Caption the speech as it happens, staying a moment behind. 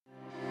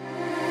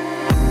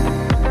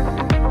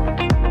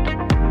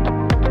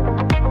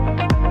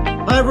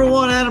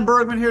everyone, Adam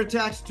Bergman here,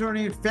 tax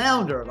attorney and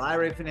founder of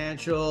IRA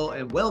Financial,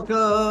 and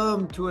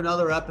welcome to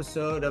another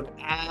episode of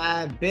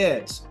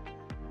AdBits.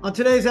 On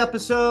today's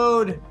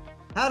episode,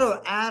 how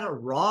to add a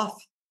Roth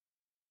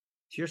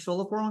to your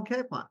solo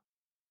 401k plan.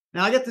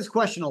 Now, I get this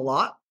question a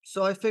lot,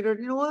 so I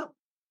figured, you know what?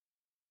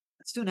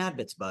 Let's do an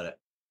AdBits about it.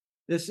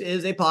 This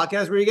is a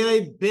podcast where you get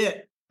a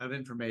bit of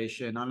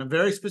information on a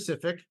very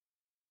specific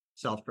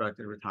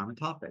self-directed retirement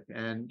topic.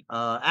 And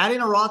adding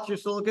a Roth to your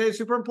solo is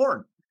super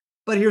important.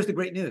 But here's the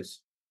great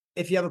news.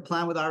 If you have a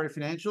plan with IRA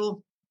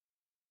Financial,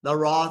 the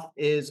Roth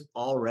is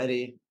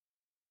already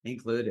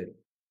included.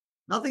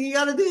 Nothing you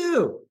got to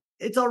do.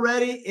 It's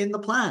already in the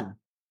plan.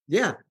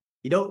 Yeah,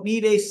 you don't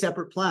need a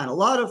separate plan. A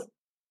lot of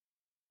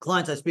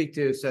clients I speak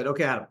to said,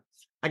 okay, Adam,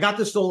 I got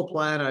this solo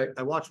plan.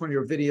 I watched one of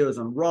your videos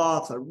on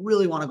Roths. I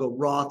really want to go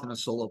Roth in a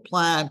solo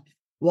plan.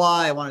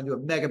 Why? I want to do a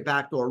mega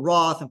backdoor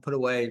Roth and put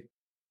away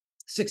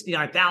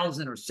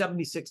 $69,000 or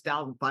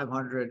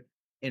 $76,500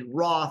 in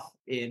Roth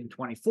in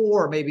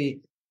 24, or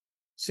maybe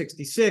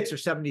 66 or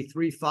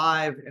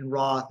 73.5 in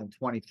Roth in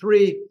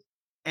 23.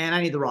 And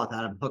I need the Roth,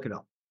 Adam, hook it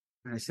up.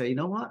 And I say, you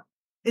know what?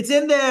 It's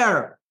in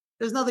there.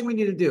 There's nothing we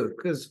need to do,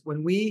 because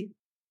when we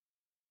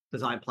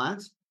design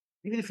plans,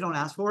 even if you don't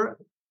ask for it,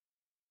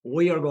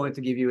 we are going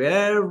to give you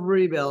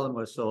every bell and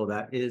whistle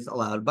that is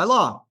allowed by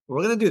law.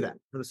 We're going to do that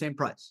for the same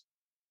price,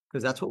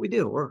 because that's what we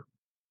do. We're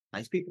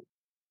nice people.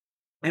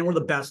 And we're the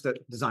best at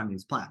designing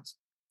these plans.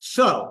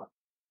 So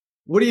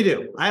what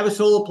do? I have a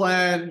solo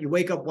plan. You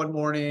wake up one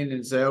morning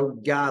and say, oh,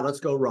 God, let's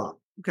go Roth.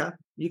 Okay,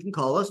 you can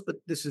call us, but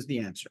this is the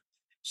answer.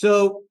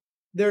 So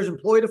there's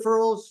employee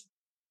deferrals,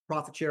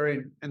 profit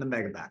sharing, and the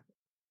mega back.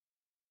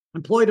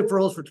 Employee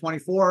deferrals for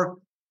 24,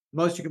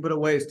 most you can put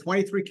away is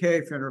 $23K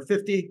if you're under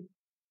 50,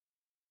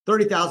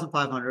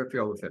 $30,500 if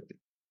you're over 50.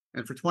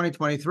 And for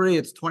 2023,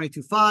 it's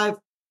 $22,500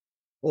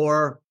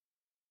 or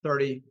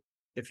 $30,000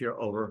 if you're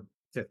over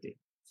 50.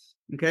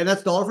 Okay,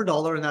 that's dollar for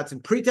dollar, and that's in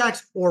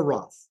pre-tax or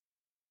Roth.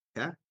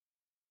 Okay.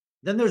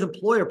 Then there's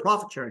employer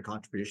profit sharing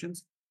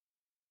contributions,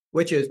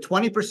 which is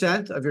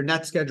 20% of your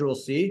net Schedule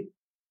C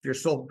if you're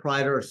sole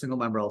proprietor or single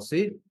member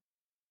LC,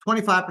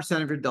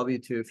 25% of your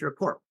W-2 if you're a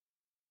corp.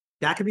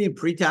 That could be in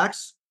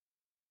pre-tax,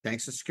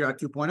 thanks to Secure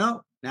Act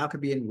 2.0. Now it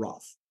could be in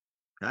Roth.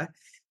 Okay.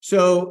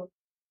 So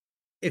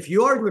if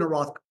you are doing a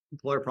Roth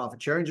employer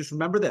profit sharing, just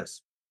remember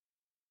this.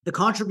 The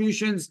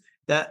contributions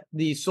that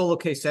the solo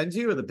K sends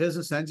you or the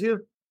business sends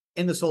you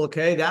in the solo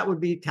K, that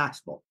would be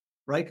taxable,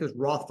 right? Because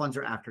Roth funds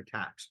are after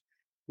tax.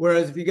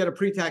 Whereas if you get a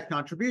pre-tax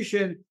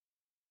contribution,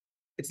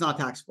 it's not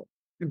taxable.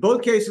 In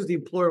both cases, the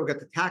employer will get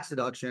the tax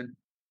deduction,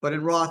 but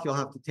in Roth, you'll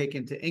have to take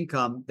into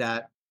income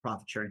that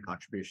profit sharing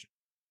contribution.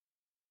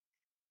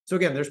 So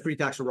again, there's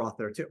pre-tax or Roth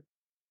there too.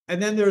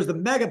 And then there's the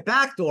mega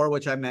backdoor,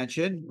 which I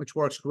mentioned, which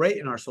works great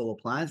in our solo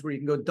plans, where you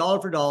can go dollar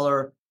for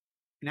dollar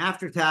and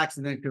after tax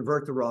and then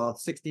convert to Roth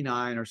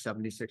 69 or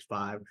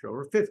 76.5 if you're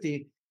over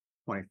 50,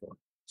 24.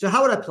 So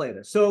how would I play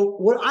this? So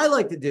what I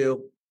like to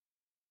do,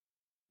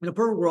 in a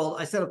perfect world,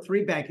 I set up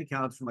 3 bank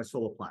accounts for my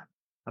solo plan: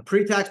 a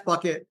pre-tax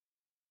bucket,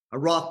 a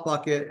Roth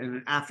bucket, and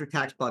an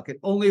after-tax bucket,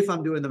 only if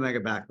I'm doing the mega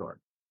backdoor.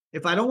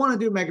 If I don't want to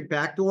do mega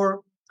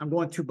backdoor, I'm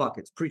going 2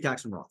 buckets,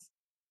 pre-tax and Roth.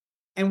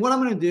 And what I'm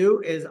going to do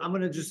is I'm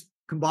going to just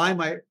combine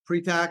my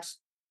pre-tax,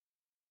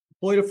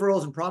 employee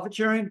deferrals, and profit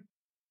sharing.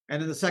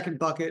 And in the second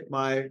bucket,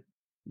 my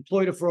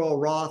employee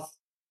deferral, Roth,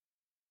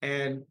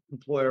 and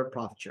employer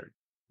profit sharing.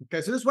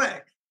 Okay, so this way,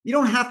 you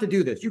don't have to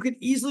do this. You can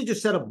easily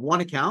just set up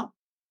one account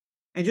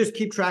and just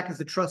keep track as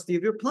the trustee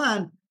of your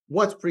plan,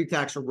 what's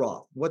pre-tax or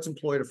Roth, what's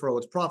employee deferral,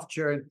 what's profit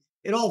sharing.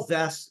 It all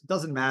vests,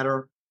 doesn't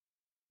matter.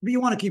 But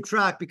you want to keep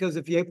track, because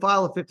if you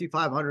file a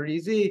 5500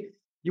 EZ,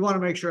 you want to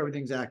make sure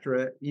everything's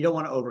accurate. You don't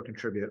want to over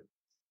contribute.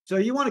 So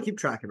you want to keep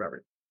track of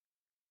everything.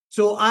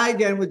 So I,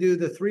 again, would do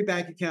the 3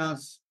 bank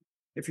accounts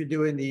if you're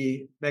doing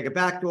the mega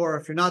backdoor.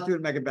 If you're not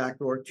doing mega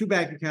backdoor, 2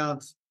 bank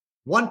accounts,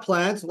 1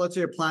 plan. So let's say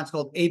your plan's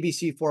called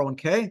ABC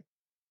 401k.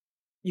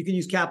 You can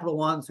use Capital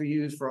One, so we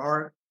use for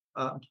our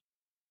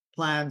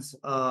plans,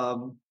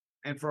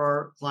 and for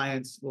our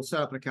clients, we'll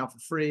set up an account for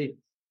free.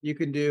 You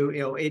can do,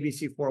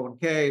 ABC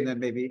 401k and then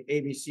maybe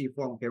ABC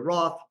 401k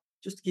Roth,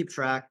 just to keep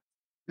track.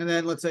 And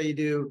then let's say you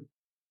do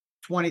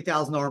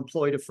 $20,000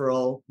 employee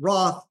deferral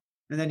Roth,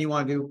 and then you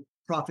want to do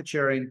profit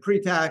sharing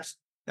pre-tax.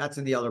 That's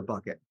in the other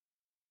bucket.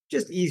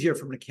 Just easier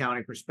from an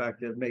accounting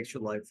perspective, makes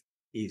your life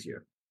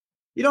easier.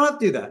 You don't have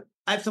to do that.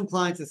 I have some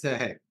clients that say,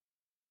 hey,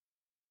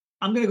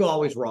 I'm going to go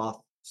always Roth,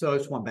 so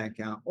it's 1 bank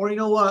account. Or you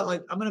know what,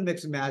 like I'm going to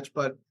mix and match,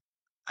 but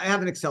I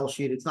have an Excel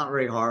sheet. It's not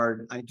very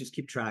hard. I just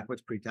keep track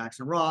what's pre-tax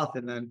and Roth,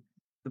 and then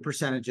the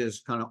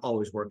percentages kind of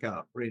always work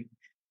out, right?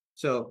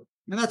 So,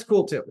 and that's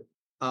cool too.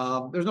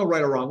 There's no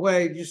right or wrong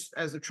way. You just,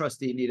 as a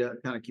trustee, you need to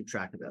kind of keep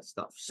track of that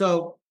stuff.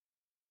 So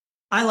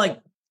I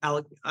like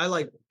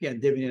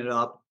again, divvying it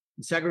up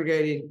and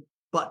segregating,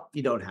 but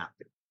you don't have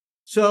to.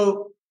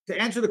 So to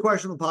answer the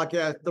question on the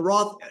podcast, the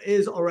Roth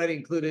is already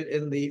included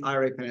in the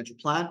IRA financial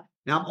plan.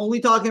 Now, I'm only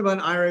talking about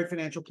an IRA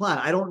financial plan.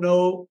 I don't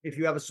know if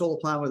you have a solo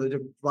plan with a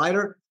different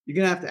provider. You're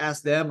going to have to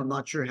ask them. I'm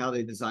not sure how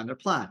they design their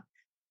plan.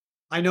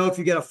 I know if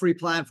you get a free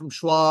plan from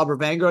Schwab or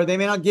Vanguard, they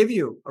may not give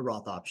you a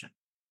Roth option.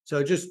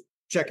 So just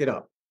check it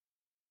out.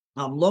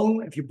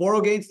 Loan, if you borrow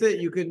against it,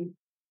 you can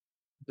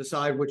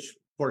decide which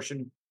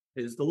portion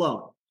is the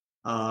loan.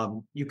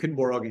 You can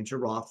borrow against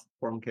your Roth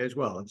 401k as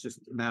well. It's just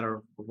a matter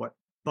of what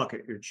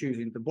bucket you're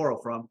choosing to borrow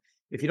from.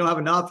 If you don't have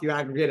enough, you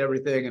aggregate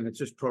everything and it's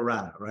just pro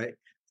rata, right?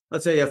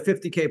 Let's say you have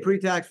 50K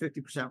pre-tax,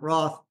 50%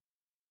 Roth,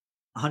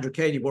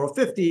 100K, and you borrow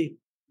 50,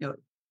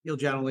 you'll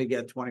generally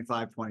get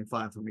 25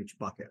 from each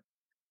bucket.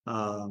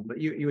 But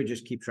you would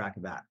just keep track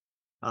of that.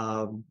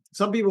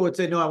 Some people would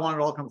say, no, I want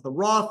it all come from the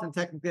Roth. And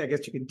technically, I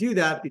guess you can do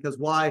that because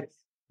why?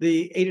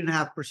 The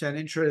 8.5%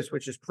 interest,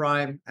 which is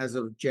prime as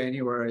of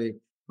January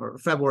or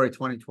February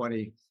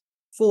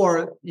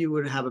 2024, you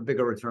would have a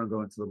bigger return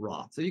going to the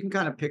Roth. So you can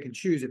kind of pick and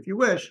choose, if you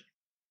wish,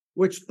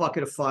 which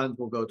bucket of funds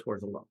will go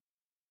towards a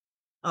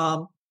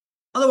loan.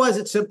 Otherwise,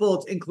 it's simple.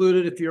 It's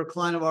included. If you're a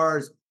client of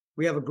ours,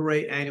 we have a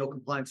great annual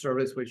compliance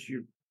service, which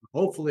you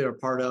hopefully are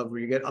part of, where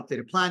you get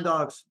updated plan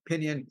docs,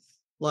 opinion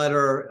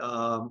letter.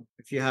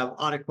 If you have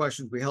audit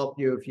questions, we help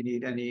you. If you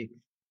need any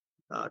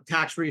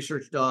tax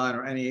research done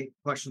or any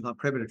questions on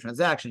prohibited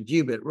transactions,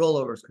 UBIT,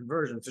 rollovers,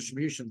 conversions,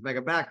 distributions,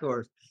 mega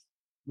backdoors,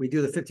 we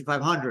do the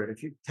 5500.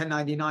 If you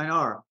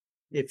 1099R,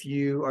 if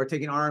you are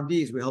taking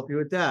RMDs, we help you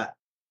with that.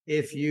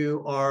 If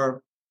you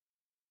are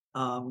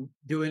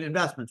doing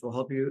investments, we'll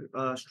help you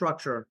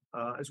structure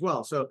as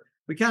well. So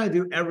we kind of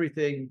do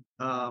everything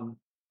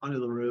under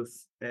the roof.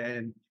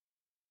 And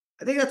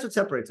I think that's what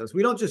separates us.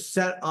 We don't just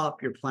set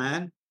up your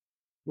plan.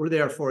 We're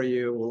there for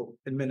you. We'll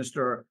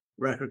administer,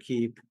 record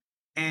keep,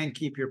 and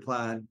keep your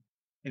plan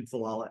in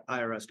full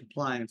IRS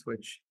compliance,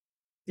 which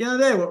at the end of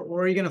the day,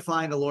 where are you going to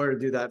find a lawyer to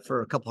do that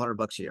for a couple $100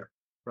 a year?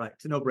 Right.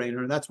 It's a no-brainer.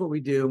 And that's what we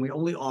do. And we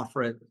only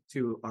offer it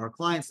to our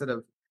clients that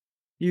have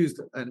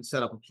used and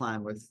set up a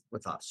plan with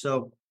us.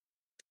 So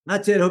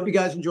that's it. Hope you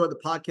guys enjoyed the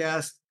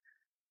podcast.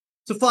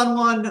 It's a fun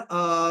one.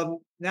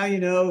 Now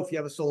you know if you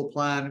have a solo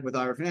plan with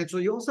IRA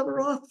Financial, you also have a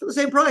Roth for the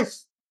same price.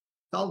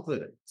 It's all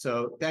included.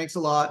 So thanks a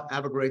lot.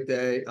 Have a great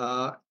day.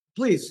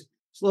 Please,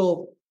 just a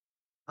little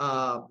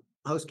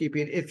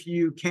housekeeping. If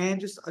you can,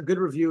 just a good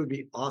review would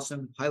be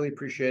awesome. Highly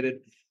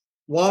appreciated.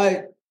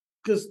 Why?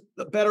 Because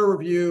the better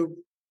review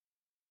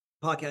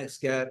podcasts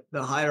get,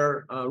 the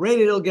higher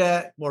rated it'll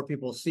get, more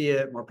people see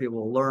it, more people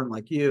will learn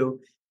like you.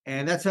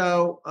 And that's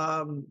how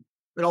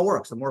it all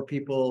works. The more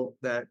people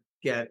that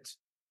get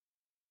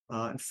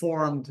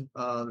informed,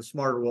 the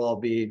smarter we'll all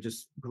be,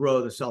 just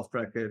grow the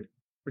self-directed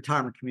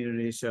retirement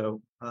community.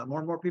 So more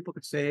and more people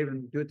could save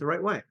and do it the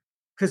right way.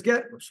 Because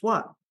guess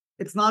what?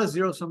 It's not a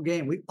zero-sum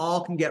game. We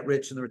all can get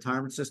rich in the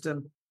retirement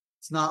system.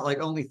 It's not like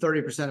only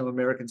 30% of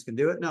Americans can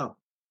do it. No,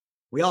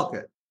 we all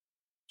could.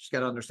 Just got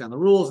to understand the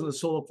rules, and the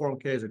solo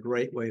 401k is a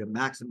great way to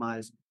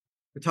maximize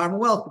retirement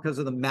wealth because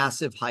of the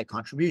massive high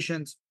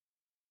contributions,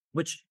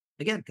 which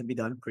again can be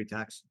done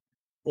pre-tax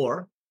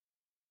or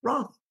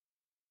Roth.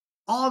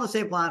 All the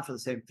same plan for the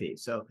same fee.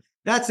 So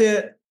that's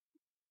it.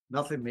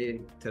 Nothing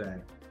me today.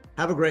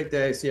 Have a great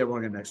day. See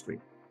everyone again next week.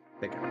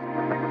 Take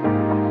care.